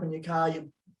just jump in your car,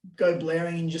 you go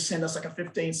blaring, and you just send us like a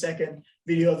 15-second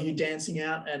video of you dancing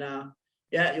out, and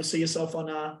you'll see yourself on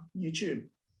YouTube.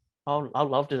 I'd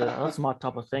love to do that. That's my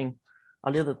type of thing. I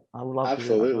would love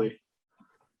Absolutely. to do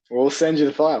We'll send you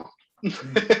the file.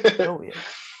 that. Oh yeah.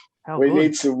 How we good.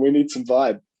 need some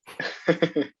vibe.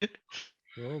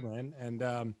 Cool, man.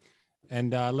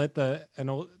 And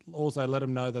also let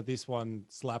them know that this one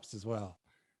slaps as well.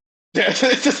 this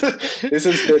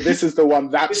is the one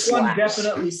that This slaps. one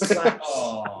definitely slaps.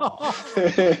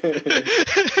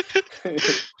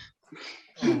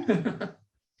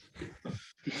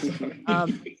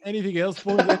 Anything else,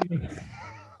 Paul? Are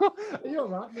you all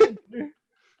right, man?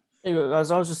 Hey, guys,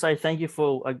 I was just say thank you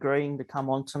for agreeing to come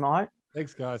on tonight,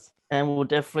 Thanks, guys. and we'll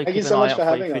definitely Thank keep you an so eye much out for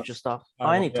for your having future us. stuff. Oh,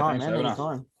 yeah, Anytime, thanks man. for having us.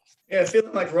 Anytime. Yeah,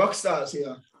 feeling like rock stars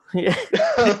here. Yeah.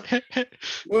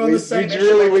 We're on the same.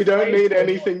 We don't need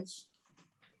anything.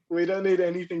 We don't need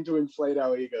anything to inflate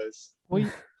our egos. We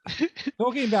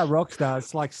talking about rock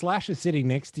stars, like Slash is sitting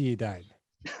next to you, Dave.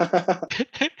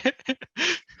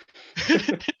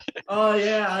 Oh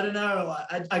yeah, I don't know.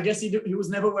 I guess he was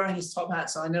never wearing his top hat,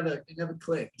 so it never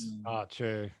clicked. Oh,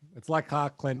 true. It's like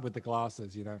Clark Kent with the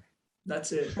glasses,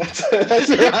 That's it. That's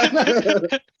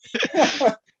right.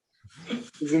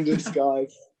 He's in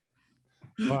disguise.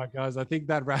 All right, guys. I think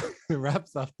that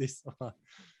wraps up this one.